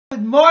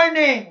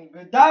morning,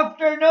 good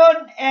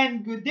afternoon,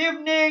 and good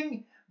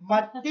evening,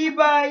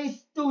 Matibay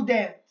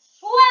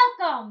students.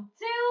 Welcome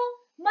to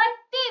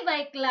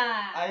Matibay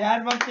Class!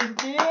 Ayan, Ma'am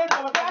Tintin.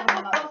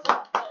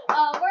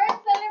 We're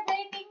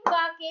celebrating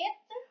bakit?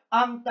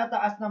 Ang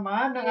tataas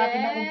naman ng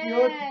ating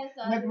na-compute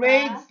na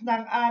grades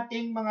ng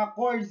ating mga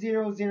Core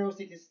 006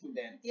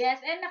 students. Yes,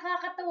 and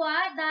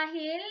nakakatuwa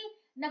dahil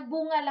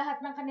nagbunga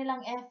lahat ng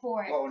kanilang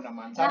effort. Oo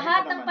naman.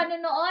 Lahat ng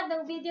panonood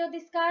ng video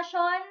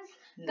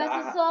discussions,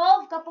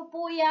 kasi-solve,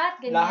 kapupuyat,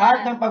 ganyan.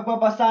 Lahat ng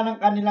pagbabasa ng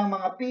kanilang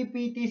mga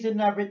PPTs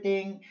and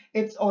everything,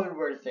 it's all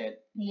worth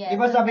it. Yes,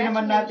 diba sabi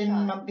naman natin,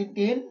 Ma'am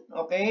Tintin,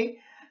 okay?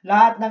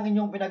 Lahat ng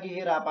inyong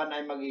pinaghihirapan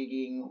ay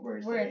magiging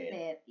worth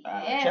it.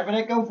 Yes.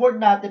 Siyempre, comfort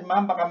natin,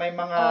 ma'am. Baka may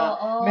mga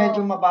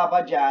medyo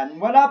mababa dyan.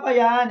 Wala pa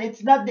yan.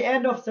 It's not the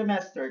end of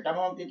semester.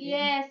 Tama, Ma'am Tintin?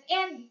 Yes.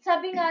 And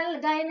sabi nga,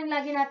 gaya ng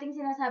lagi nating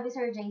sinasabi,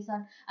 Sir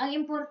Jason, ang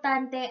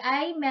importante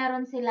ay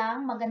meron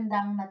silang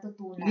magandang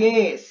natutunan.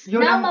 Yes.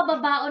 Yun na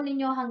mababaon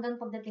ninyo hanggang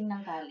pagdating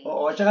ng college.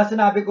 Oo. Tsaka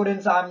sinabi ko rin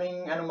sa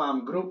aming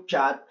group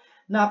chat,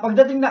 na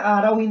pagdating na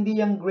araw, hindi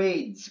yung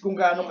grades kung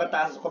gaano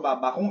kataas o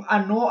kababa, kung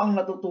ano ang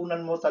natutunan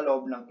mo sa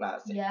loob ng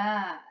klase.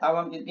 Yeah.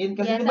 Tawang Tintin.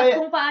 Kasi yes, diba, at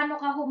kung paano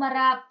ka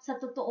humarap sa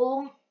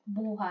totoong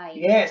buhay.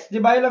 Yes, di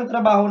ba ilang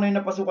trabaho na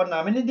yung napasukan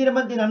namin, hindi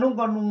naman tinanong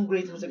kung anong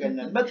grades mo sa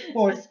ganyan. But of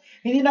course,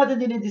 hindi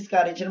natin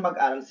dinidiscourage na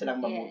mag-aral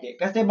silang mabuti.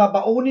 Yes. Kasi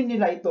babaunin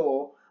nila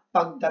ito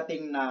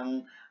pagdating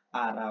ng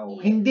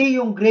araw. Yes. Hindi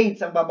yung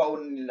grades ang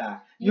babaunin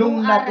nila. Yung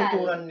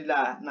natutunan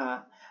nila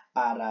na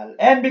aral.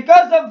 And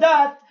because of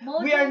that,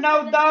 we are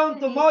now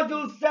down to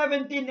Module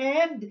 17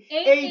 and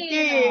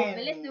 18.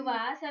 Bilis,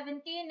 diba?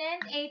 17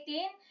 and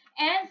 18.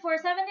 And for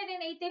 17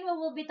 and 18, we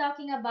will be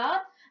talking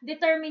about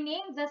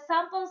determining the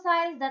sample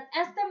size that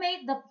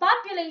estimate the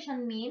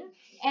population mean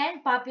and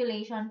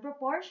population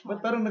proportion.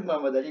 Ba't parang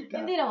nagmamadali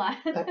ka? Hindi naman.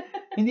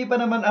 Hindi pa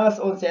naman alas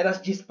 11,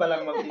 alas 10 pa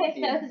lang, Ma'am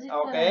Tintin.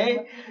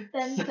 Okay?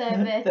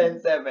 10-7.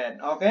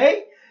 10-7.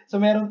 Okay? So,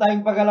 meron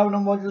tayong paggalaw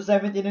ng Module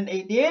 17 and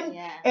 18.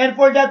 Yeah. And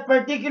for that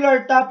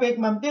particular topic,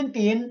 Ma'am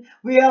Tintin,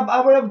 we have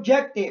our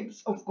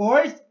objectives. Of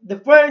course, the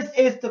first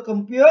is to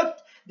compute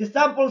the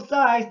sample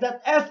size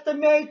that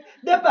estimate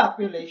the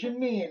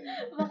population mean.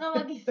 Baka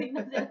magising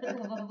na sila sa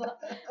baba.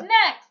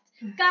 Next,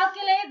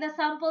 calculate the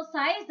sample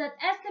size that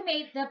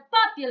estimate the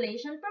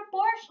population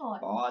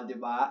proportion.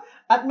 Di ba?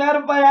 At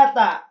meron pa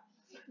yata.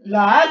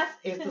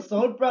 Last is to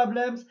solve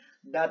problems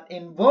that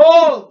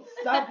involve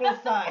sample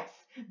size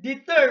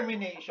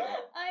determination.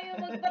 Ayaw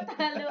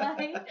magpatalo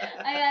ay.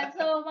 Ayan,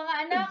 so mga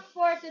anak,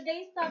 for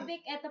today's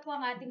topic, ito po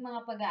ang ating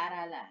mga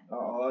pag-aaralan.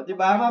 Oo, di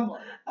ba, ma'am?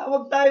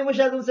 Huwag tayo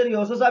masyadong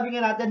seryoso. Sabi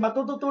nga natin,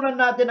 matututunan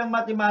natin ang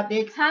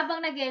mathematics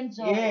habang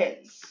nag-enjoy.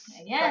 Yes.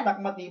 Ayan. Tatak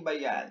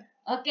matibay yan.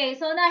 Okay,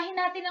 so nahin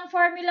natin ang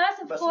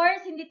formulas. Of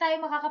course, hindi tayo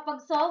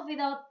makakapag-solve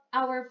without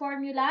our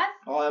formulas.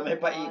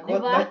 May paikot.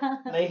 Diba?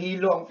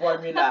 Nahihilo ang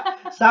formula.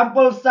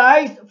 Sample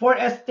size for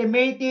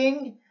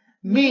estimating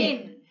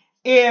mean.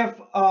 If,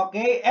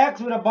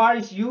 x with a bar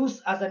is used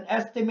as an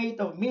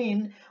estimate of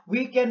mean,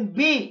 we can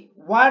be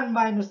 1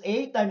 minus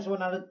a times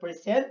 100%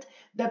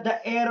 that the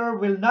error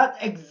will not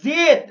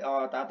exceed.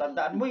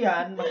 Tatandaan mo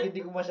yan,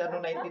 hindi ko masyadong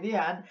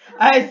naintindihan.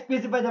 A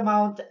specified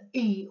amount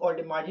e or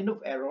the margin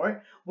of error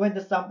when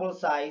the sample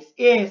size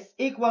is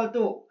equal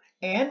to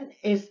n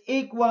is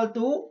equal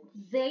to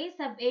z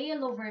sub a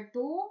all over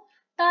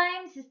 2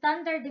 times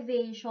standard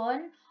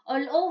deviation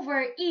all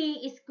over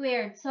e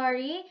squared.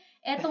 Sorry,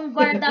 etong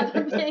bar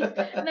dapat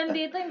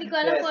nandito, hindi ko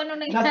alam kung ano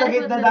nangyari. Nasa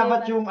gitna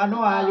dapat yung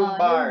yung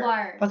bar.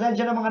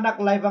 Pasensya na mga anak,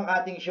 live ang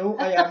ating show,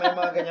 kaya may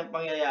mga ganyang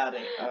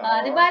pangyayari.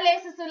 Di ba,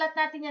 susulat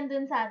natin yan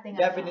dun sa ating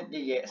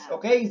Definitely, yes.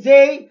 Okay, Z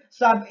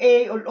sub A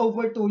all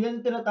over 2, yan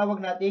yung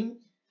tinatawag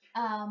nating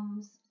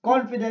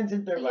confidence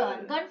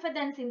interval. Yun,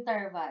 confidence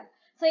interval.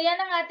 So, yan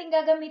ang ating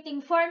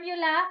gagamiting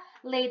formula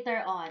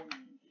later on.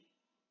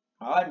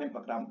 May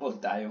pa-crumple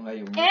tayo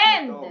ngayon.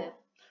 And,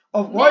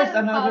 of course,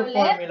 another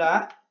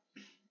formula.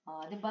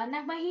 Diba?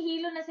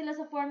 Mahihilo na sila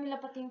sa formula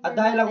pati yung At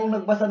dahil akong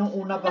nagbasa nung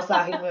una,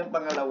 basahin mo yung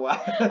pangalawa.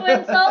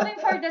 When solving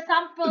for the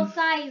sample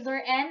size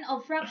or n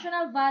of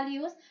fractional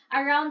values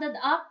are rounded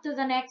up to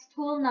the next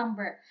whole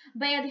number.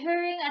 By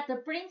adhering at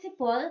the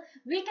principle,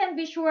 we can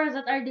be sure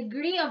that our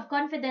degree of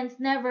confidence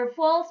never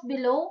falls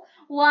below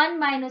 1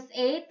 minus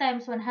a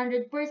times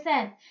 100%.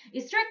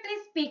 Strictly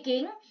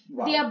speaking,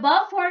 the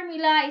above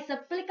formula is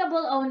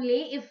applicable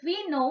only if we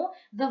know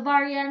the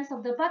variance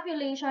of the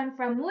population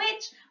from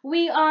which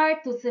we are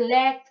to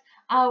select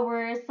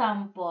our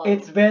sample.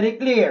 It's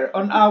very clear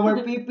on our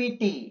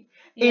PPT.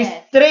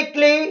 Yes.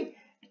 Strictly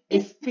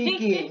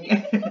speaking.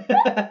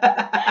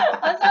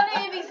 Ano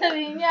ibig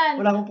sabihin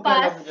yan? Wala akong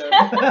pakialam dyan.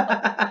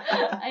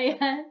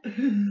 Ayan.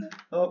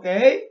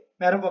 Okay?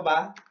 Meron pa ba?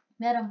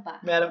 Meron pa.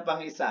 Meron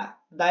pang isa.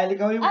 Dahil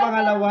ikaw yung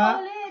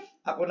pangalawa,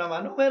 ako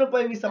naman. Meron pa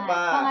yung isa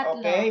pa.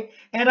 Pangatlo. Okay?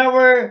 And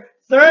our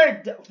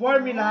third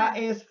formula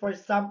is for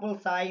sample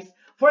size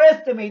for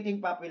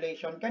estimating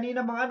population.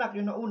 Kanina mga anak,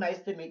 yung nauna,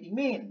 estimating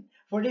mean.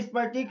 For this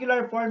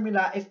particular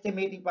formula,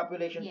 estimating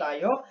population Yes.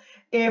 tayo.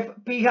 If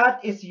P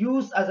hat is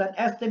used as an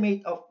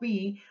estimate of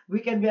P, we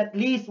can be at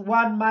least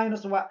 1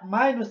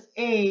 minus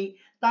A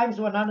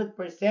times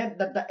 100%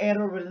 that the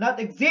error will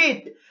not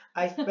exceed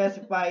a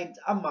specified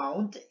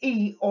amount,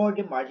 E, or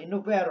the margin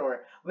of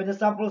error. When the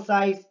sample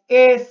size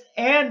is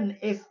N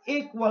is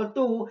equal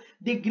to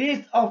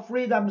degrees of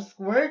freedom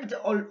squared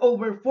all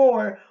over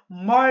 4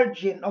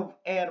 margin of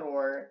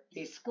error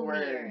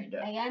squared.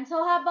 Ayan.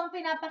 So, habang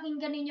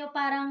pinapakinggan ninyo,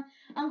 parang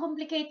ang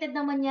complicated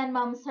naman yan,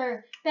 ma'am,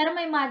 sir. Pero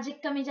may magic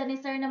kami dyan ni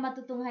sir na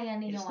matutunghayan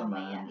ninyo Diyos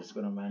mamaya. naman, Diyos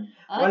ko naman.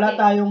 Okay. Wala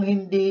tayong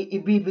hindi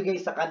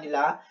ibibigay sa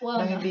kanila Wow.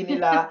 na hindi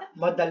nila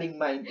madaling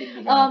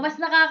maintindihan. Oh, mas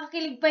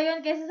nakakakilig pa yun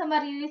kaysa sa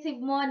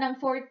marireceive mo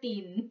ng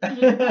 14.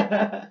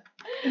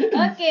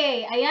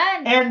 Okay,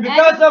 ayan. And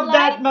because Next of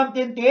that, slide. Ma'am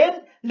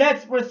Tintin,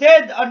 let's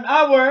proceed on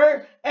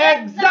our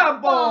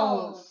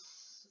examples.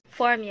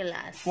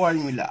 Formulas.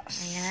 Formulas.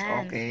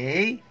 Ayan.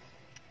 Okay.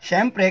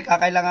 Siyempre,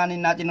 kakailanganin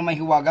natin ng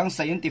mahiwagang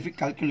scientific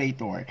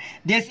calculator.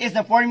 This is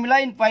the formula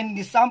in finding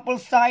the sample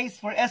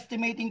size for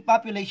estimating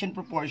population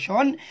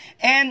proportion.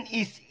 N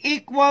is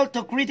equal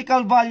to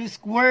critical value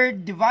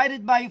squared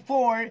divided by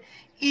 4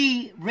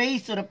 E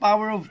raised to the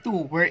power of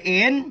 2,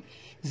 wherein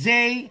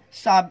Z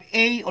sub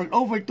A all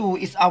over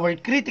 2 is our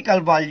critical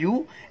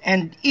value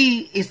and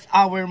E is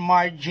our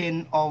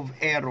margin of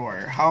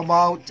error. How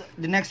about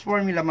the next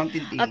formula, Ma'am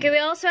Tintin? Okay, we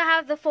also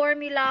have the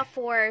formula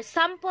for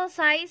sample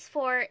size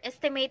for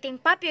estimating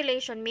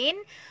population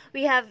mean.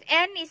 We have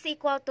N is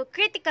equal to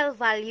critical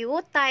value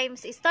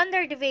times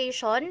standard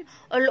deviation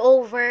all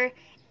over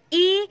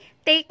E.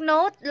 Take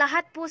note,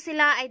 lahat po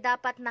sila ay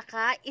dapat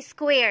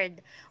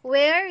naka-squared.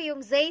 Where yung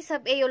Z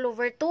sub A all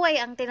over 2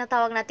 ay ang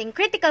tinatawag nating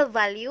critical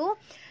value.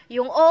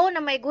 Yung O na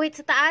may guhit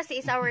sa taas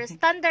is our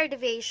standard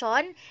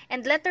deviation.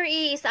 And letter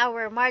E is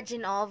our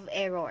margin of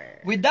error.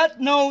 With that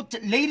note,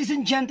 ladies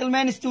and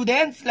gentlemen,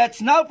 students,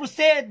 let's now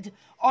proceed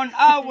on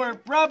our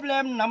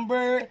problem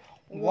number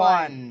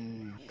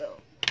 1.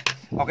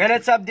 Okay,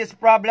 let's have this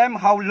problem.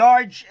 How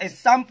large a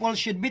sample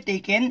should be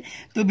taken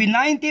to be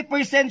 90%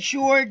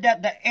 sure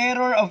that the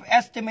error of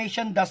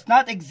estimation does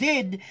not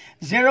exceed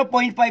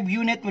 0.5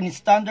 unit when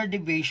standard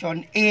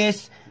deviation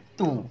is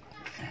 2.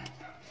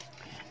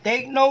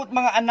 Take note,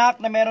 mga anak,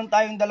 na meron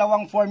tayong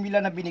dalawang formula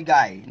na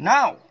binigay.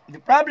 Now,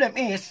 the problem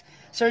is,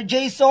 Sir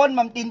Jason,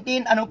 Ma'am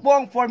Tintin, ano po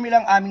ang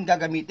formula ang aming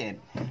gagamitin?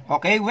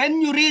 Okay,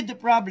 when you read the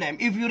problem,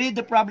 if you read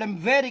the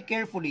problem very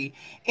carefully,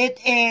 it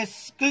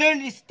is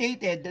clearly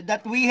stated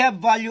that we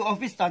have value of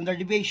standard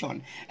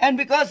deviation. And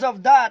because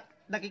of that,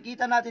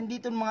 nakikita natin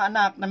dito mga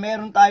anak na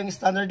meron tayong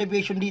standard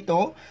deviation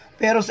dito,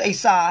 pero sa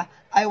isa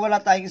ay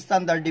wala tayong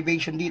standard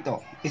deviation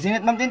dito. Isn't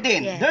it, Ma'am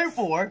Tintin? Yes.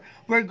 Therefore,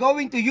 we're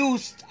going to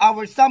use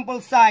our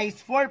sample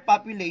size for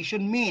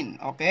population mean.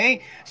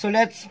 Okay? So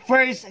let's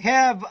first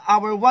have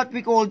our what we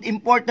call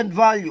important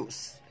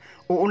values.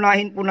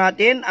 Uunahin po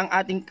natin ang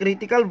ating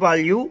critical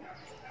value.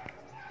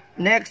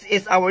 Next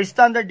is our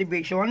standard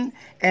deviation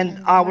and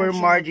our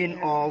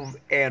margin of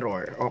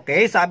error.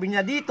 Okay? Sabi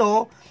niya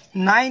dito,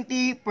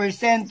 90%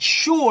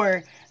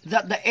 sure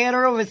that the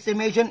error of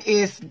estimation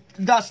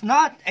does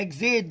not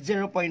exceed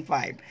 0.5.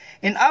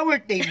 In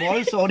our table,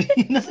 sorry,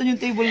 nasan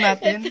yung table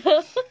natin?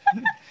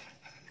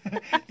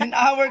 In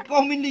our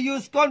commonly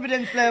used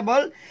confidence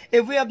level,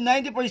 if we have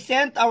 90%,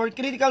 our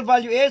critical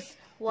value is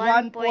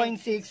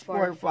 1.645.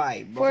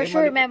 For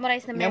sure,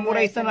 memorize na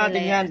natin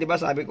nila yan. Diba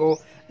sabi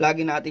ko,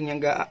 lagi natin yung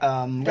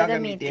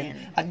gagamitin.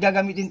 At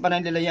gagamitin pa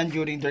nila yan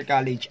during their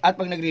college. At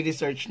pag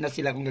nagre-research na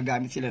sila kung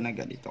gagamit sila ng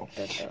ganito.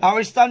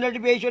 Our standard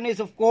deviation is,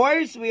 of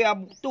course, we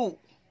have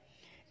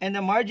 2. And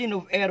the margin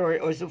of error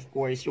is, of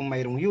course, yung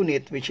mayroong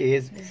unit, which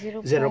is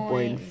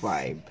 0.5.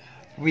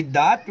 With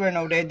that, we're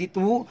now ready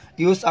to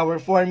use our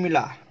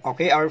formula.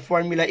 Okay, our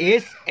formula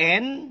is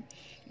N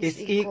is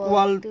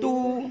equal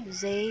to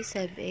Z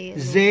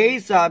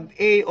sub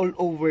A all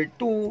over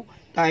 2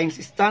 times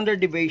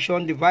standard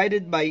deviation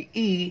divided by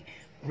E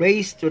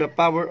raised to the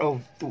power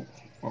of 2.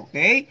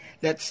 Okay?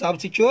 Let's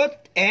substitute.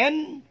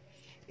 N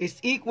is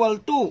equal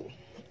to,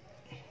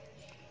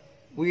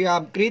 we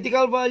have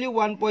critical value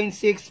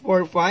 1.645,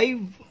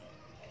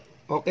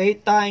 okay,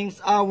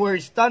 times our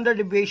standard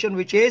deviation,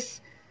 which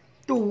is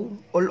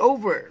 2 all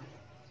over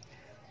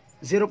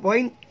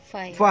 0.5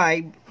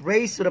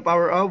 raised to the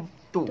power of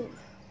 2.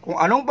 Kung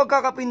anong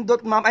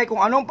pagkakapindot, ma'am, ay kung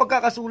anong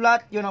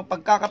pagkakasulat, yun ang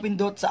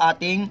pagkakapindot sa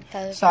ating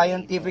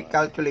scientific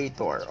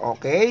calculator.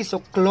 Okay?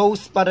 So,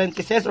 close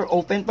parenthesis or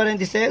open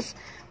parenthesis.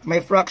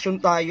 May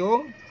fraction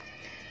tayo.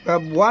 We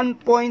have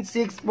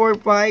 1.645.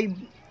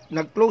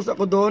 Nag-close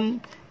ako doon.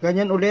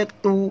 Ganyan ulit,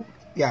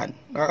 2. Yan.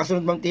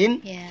 Nakakasunod, Ma'am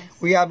Tin? Yes.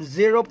 We have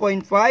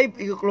 0.5.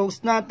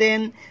 I-close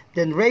natin.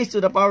 Then, raise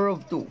to the power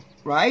of 2.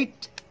 Right?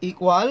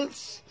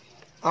 Equals.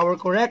 Our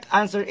correct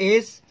answer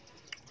is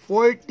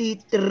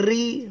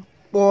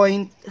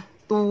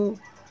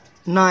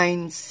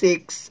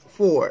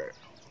 43.2964.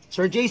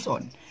 Sir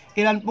Jason,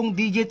 ilan pong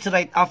digits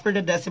right after the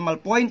decimal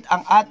point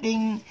ang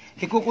ating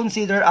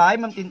i-consider ay,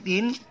 Ma'am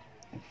Tintin,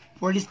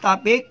 for this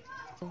topic?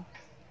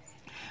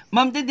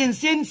 Ma'am Tintin,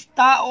 since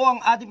tao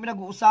ang ating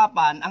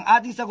pinag-uusapan, ang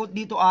ating sagot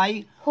dito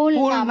ay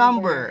Whole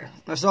number.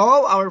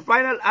 So, our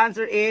final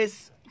answer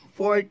is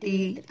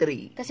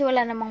 43. Kasi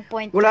wala namang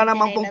point. Wala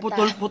namang pong 29 na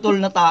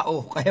putol-putol na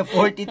tao. Kaya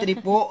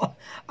 43 po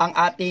ang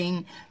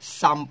ating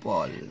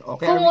sample.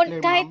 Okay, Kung are we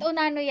clear, kahit ma'am?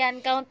 unano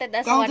yan, counted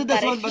as Counted one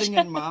as one pa rin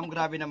yan, ma'am.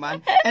 Grabe naman.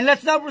 And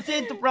let's now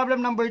proceed to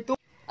problem number 2.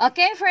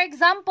 Okay, for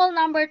example,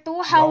 number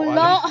 2, how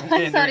long...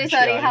 sorry,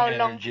 how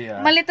long?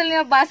 Malitol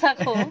na basa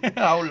ko.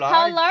 How large?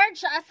 How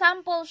large a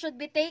sample should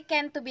be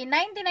taken to be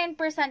 99%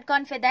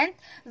 confident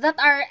that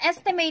our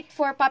estimate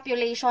for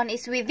population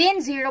is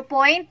within 0.02.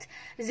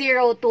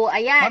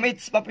 Ayan. Ma'am,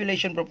 it's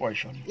population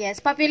proportion.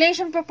 Yes,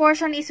 population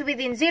proportion is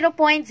within 0.02.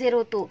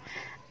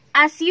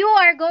 As you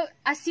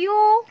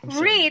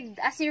read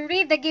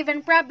the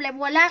given problem,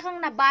 wala kang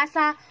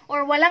nabasa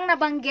or walang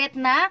nabanggit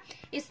na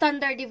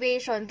standard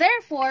deviation.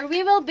 Therefore,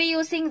 we will be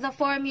using the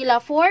formula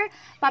for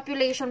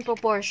population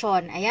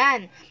proportion.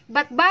 Ayan.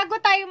 But bago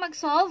tayo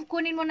mag-solve,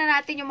 kunin muna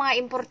natin yung mga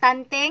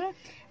importanteng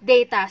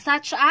data,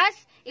 such as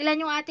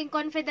ilan yung ating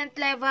confident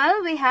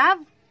level. We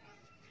have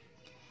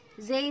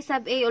Z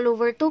sub A all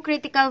over 2.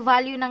 Critical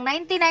value ng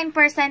 99%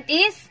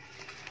 is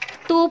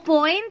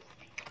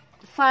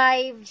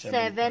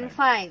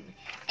 2.575.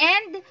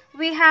 And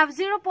we have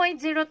 0.02.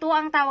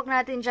 Ang tawag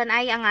natin dyan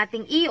ay ang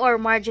ating E or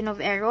margin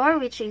of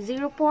error, which is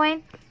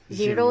 0.02.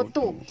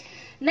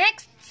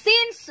 Next,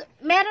 since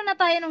meron na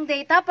tayo ng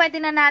data,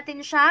 pwede na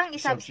natin siyang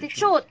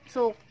i-substitute.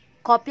 So,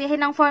 kopyahin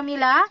ang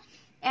formula.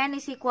 N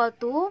is equal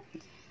to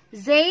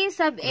Z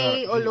sub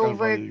A all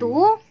over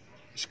 2.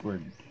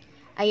 Squared.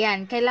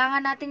 Ayan,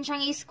 kailangan natin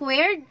siyang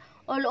i-squared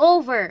all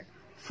over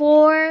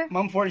 4.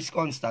 Ma'am, 4 is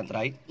constant,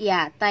 right?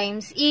 Yeah,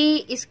 times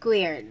E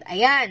squared.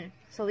 Ayan.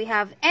 So, we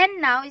have N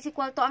now is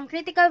equal to, ang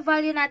critical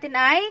value natin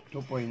ay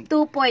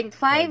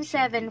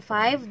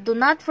 2.575. Do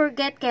not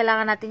forget,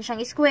 kailangan natin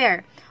siyang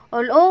square.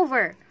 All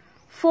over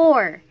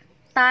 4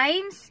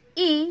 times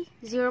E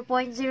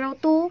 0.02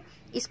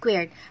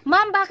 squared.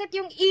 Ma'am, bakit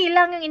yung E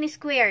lang yung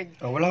in-squared?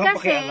 Oh, wala kang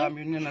pakialam,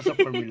 yun yung nasa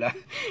formula.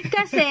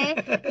 Kasi,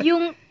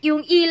 yung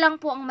E lang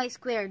po ang may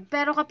squared.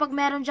 Pero kapag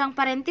meron dyang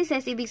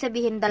parentheses, ibig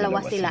sabihin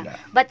dalawa sila.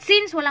 But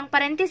since walang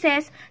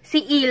parentheses, si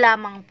E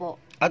lamang po.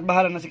 At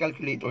bahala na si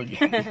calculator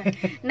dyan.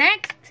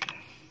 Next,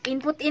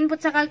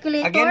 input sa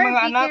calculator. Again, mga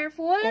Be anak,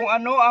 careful. kung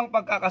ano ang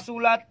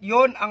pagkakasulat,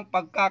 yon ang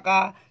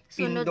pagkakapindot.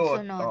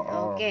 Sunod-sunod.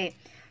 Okay.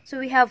 So,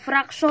 we have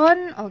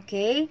fraction.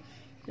 Okay.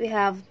 We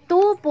have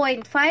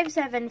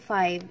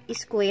 2.575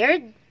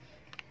 squared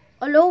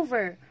all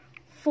over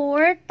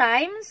 4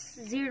 times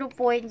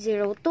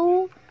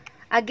 0.02.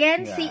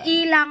 Again, si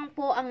E lang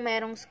po ang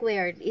merong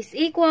squared is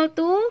equal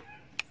to,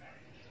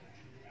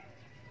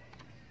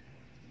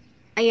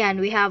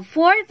 ayan, we have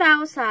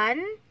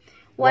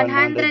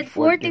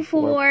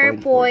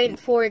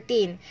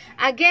 4,144.14.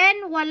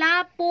 Again,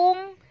 wala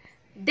pong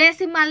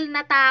decimal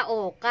na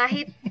tao.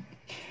 Kahit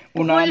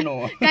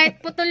Unano.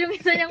 kahit putol yung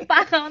isa niyang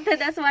pa-counted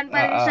as 1 pa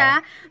rin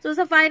siya. So,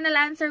 sa final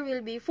answer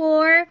will be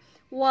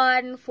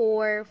 4,144.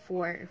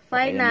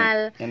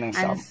 Final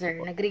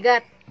answer.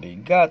 Nagrigat.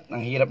 Bigat.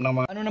 Ang hirap ng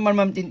mga... Ano naman,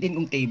 Ma'am Tintin,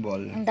 kung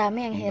table? Ang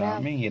dami, ang hirap.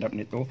 Ang dami, ang hirap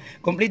nito.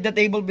 Complete the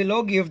table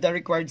below. Give the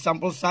required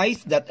sample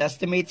size that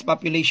estimates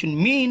population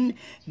mean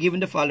given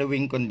the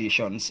following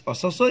conditions.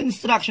 So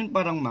instruction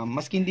parang, ma'am,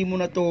 maski hindi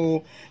mo na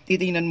to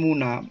titingnan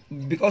muna,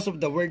 because of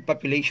the word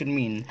population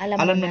mean,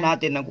 alam na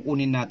natin ang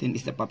kukunin natin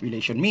is the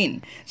population mean.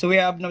 So we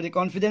have now the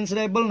confidence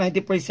level,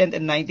 90%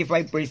 and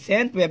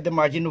 95%. We have the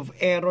margin of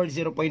error,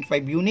 0.5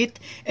 unit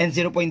and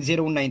 0.09%.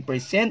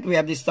 We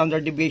have the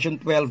standard deviation,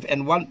 12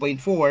 and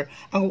 1.4.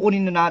 Ang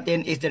kukunin na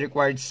natin is the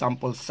required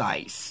sample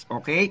size.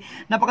 Okay?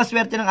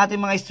 Napakaswerte ng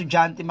ating mga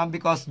estudyante, ma'am,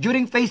 because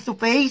during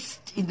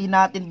face-to-face, hindi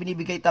natin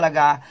binibigay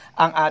talaga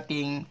ang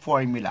ating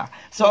formula.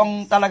 So,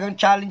 ang talagang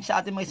challenge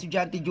sa ating mga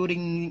estudyante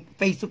during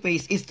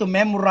face-to-face is to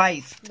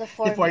memorize the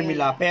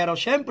formula. Pero,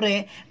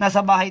 syempre,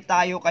 nasa bahay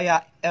tayo,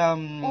 kaya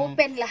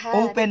open lahat.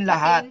 Open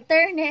lahat. Pati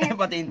internet.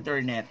 Pati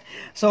internet.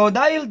 So,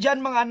 dahil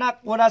dyan, mga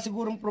anak, wala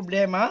sigurong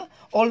problema.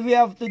 All we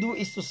have to do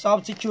is to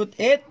substitute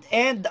it.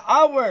 And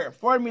our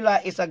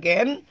formula is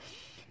again,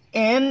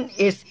 N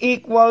is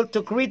equal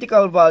to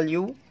critical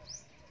value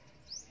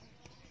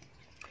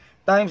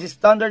times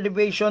standard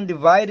deviation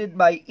divided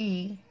by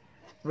E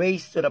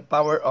raised to the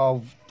power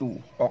of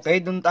 2.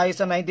 Okay, dun tayo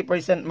sa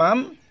 90%,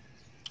 ma'am.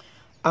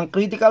 Ang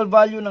critical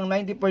value ng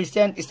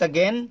 90% is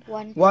again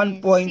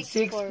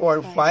 1.645.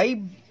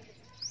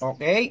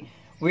 Okay?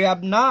 We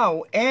have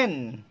now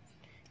N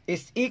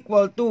is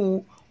equal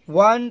to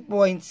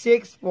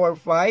 1.645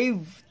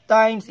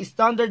 times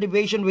standard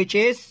deviation, which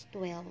is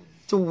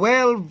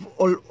 12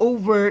 all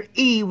over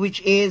E,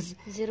 which is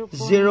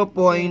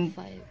 0.5.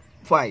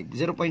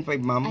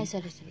 0.5, ma'am. Ay,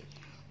 sorry.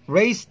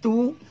 Raised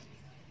to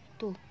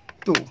 2.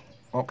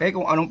 Okay,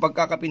 kung anong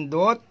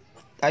pagkakapindot,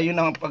 ayun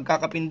ang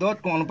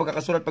pagkakapindot, kung anong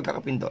pagkakasulat,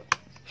 pagkakapindot.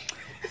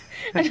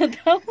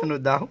 Ano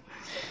daw?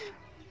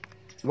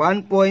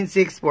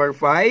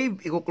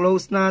 1.645,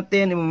 i-close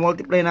natin,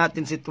 i-multiply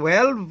natin si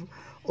 12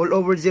 all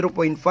over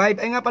 0.5.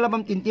 Ay nga pala,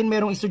 Ma'am Tintin,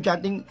 merong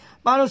estudyanteng,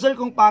 paano sir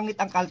kung pangit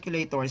ang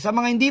calculator? Sa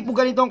mga hindi po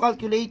ganito ang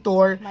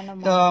calculator,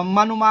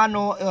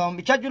 mano-mano,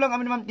 i-chat nyo lang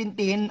kami ni Ma'am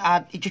Tintin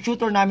at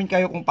i-tutor namin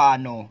kayo kung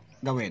paano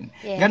gawin.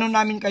 Yes. Ganon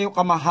namin kayo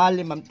kamahal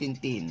ni Ma'am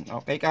Tintin.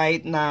 Okay,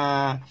 kahit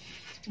na,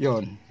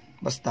 yon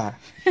basta.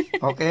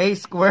 Okay,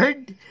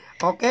 squared.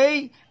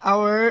 Okay,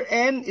 our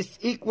n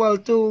is equal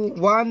to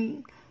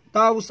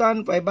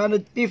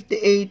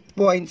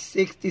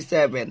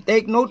 1,558.67.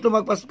 Take note,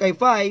 lumagpas kay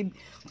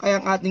 5,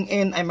 kaya ang ating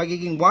n ay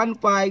magiging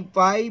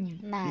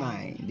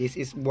 1,559. This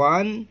is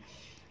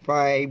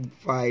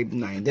 1,559.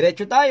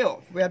 Diretso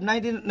tayo. We have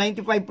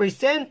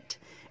 95%.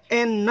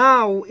 And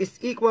now is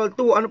equal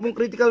to, ano pong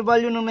critical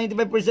value ng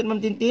 95%,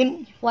 Ma'am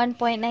Tintin?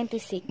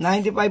 1.96.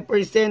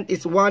 95%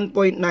 is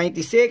 1.96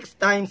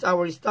 times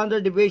our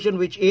standard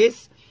deviation, which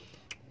is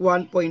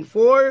 1.4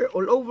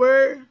 all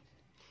over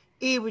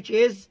E, which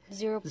is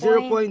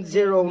 0.09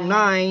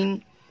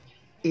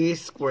 E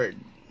squared.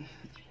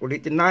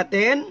 Ulitin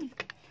natin.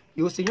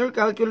 Using your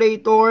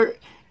calculator,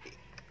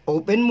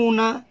 open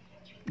muna,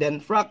 then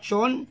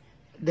fraction,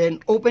 then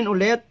open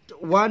ulit,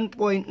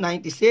 1.96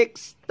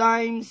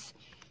 times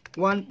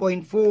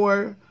 1.4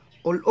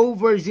 all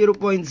over 0.09.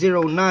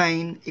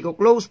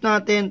 Iko-close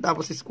natin,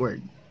 tapos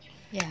squared.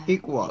 Yeah.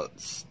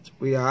 Equals.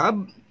 We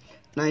have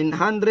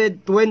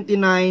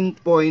 929.57.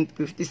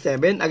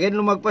 Again,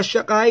 lumagpas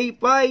siya kay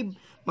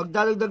 5.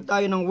 Magdalagdag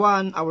tayo ng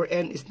 1. Our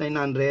n is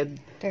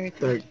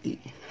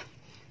 930.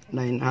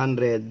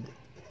 930.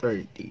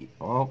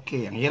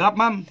 Okay. Ang hirap,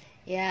 ma'am.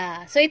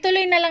 Yeah. So,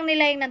 ituloy na lang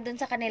nila yung nandun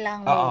sa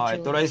kanilang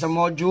module. Ituloy sa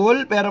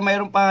module. Pero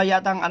mayroon pa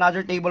yatang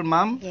another table,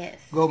 ma'am. Yes.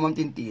 Go, Ma'am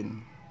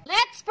Tintin.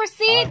 Let's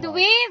proceed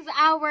with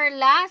our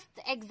last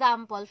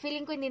example.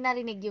 Feeling ko hindi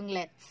narinig yung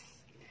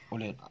let's.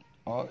 Ulit.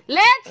 Oh.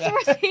 Let's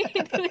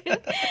proceed with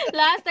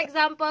last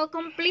example,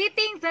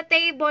 completing the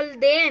table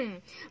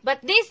din.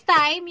 But this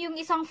time, yung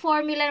isang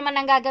formula naman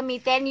ang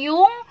gagamitin,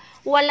 yung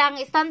walang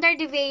standard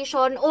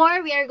deviation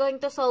or we are going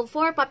to solve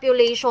for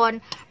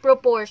population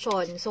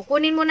proportion. So,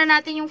 kunin muna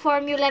natin yung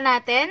formula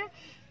natin.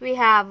 We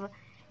have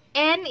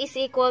n is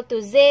equal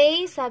to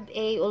z sub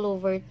a all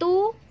over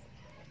 2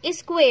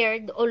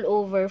 squared all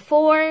over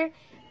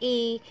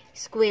 4e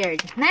squared.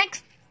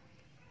 Next,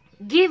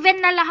 given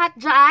na lahat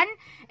dyan,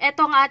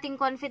 ito ang ating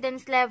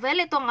confidence level,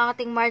 ito ang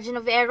ating margin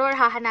of error,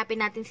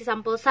 hahanapin natin si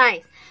sample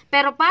size.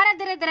 Pero para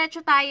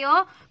dire-diretso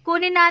tayo,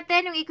 kunin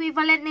natin yung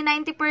equivalent ni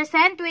 90%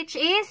 which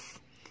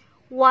is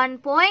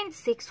 1.645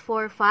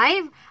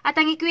 at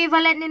ang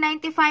equivalent ni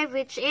 95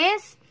 which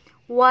is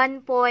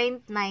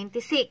 1.96.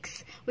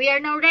 We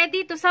are now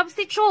ready to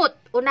substitute.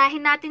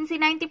 Unahin natin si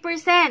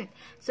 90%.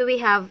 So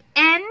we have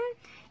n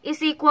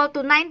is equal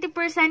to 90%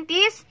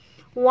 is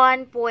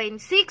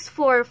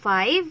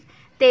 1.645.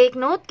 Take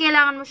note,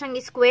 kailangan mo siyang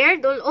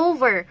squared all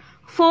over.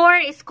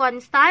 4 is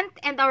constant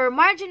and our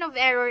margin of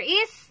error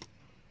is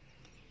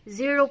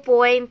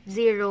 0.08.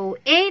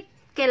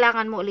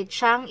 Kailangan mo ulit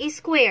siyang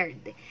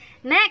squared.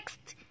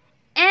 Next,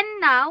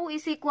 n now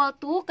is equal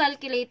to,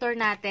 calculator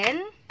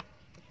natin.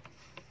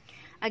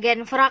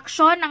 Again,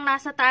 fraction ang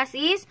nasa taas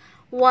is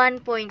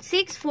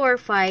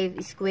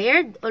 1.645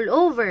 squared all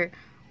over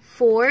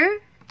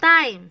 4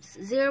 times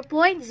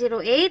 0.08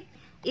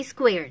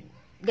 squared.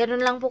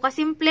 Ganun lang po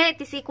kasimple.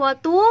 It is equal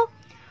to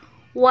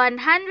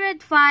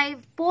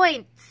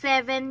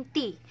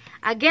 105.70.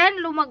 Again,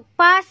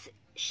 lumagpas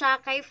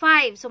siya kay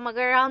 5. So,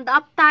 mag-round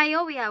up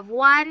tayo. We have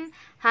 106.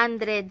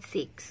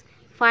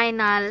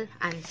 Final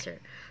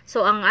answer.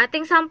 So, ang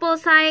ating sample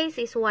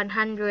size is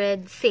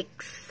 106.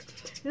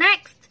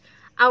 Next,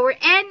 our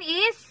n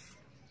is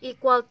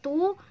equal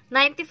to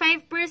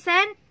 95%,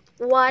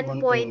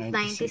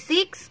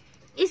 1.96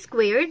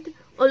 squared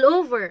all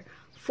over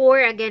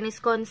 4 again is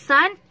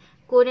constant.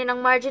 Kunin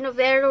ang margin of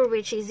error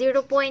which is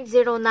 0.09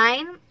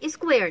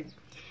 squared.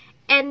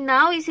 And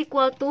now is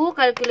equal to,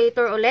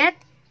 calculator ulit,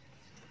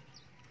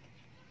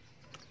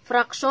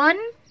 fraction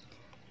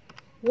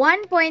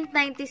 1.96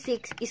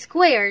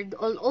 squared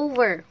all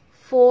over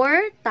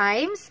 4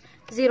 times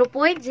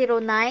 0.09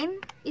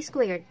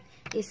 squared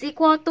is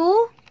equal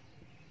to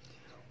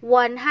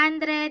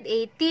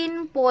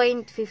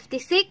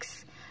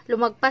 118.56.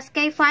 Lumagpas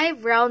kay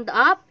 5, round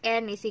up,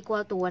 n is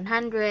equal to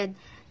 119.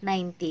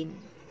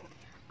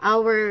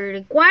 Our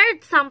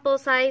required sample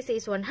size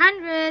is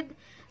 119.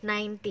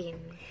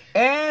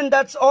 And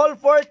that's all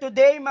for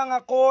today,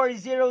 mga Core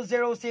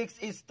 006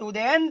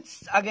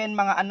 students. Again,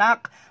 mga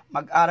anak,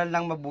 mag-aral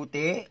lang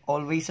mabuti.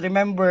 Always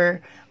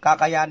remember,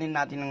 kakayanin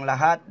natin ang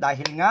lahat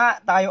dahil nga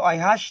tayo ay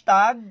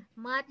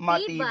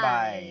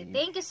 #matibay.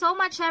 Thank you so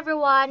much,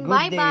 everyone.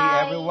 Good Bye-bye. day,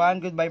 everyone.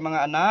 Goodbye,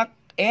 mga anak.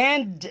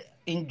 And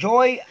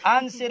enjoy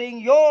answering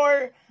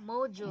your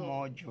module.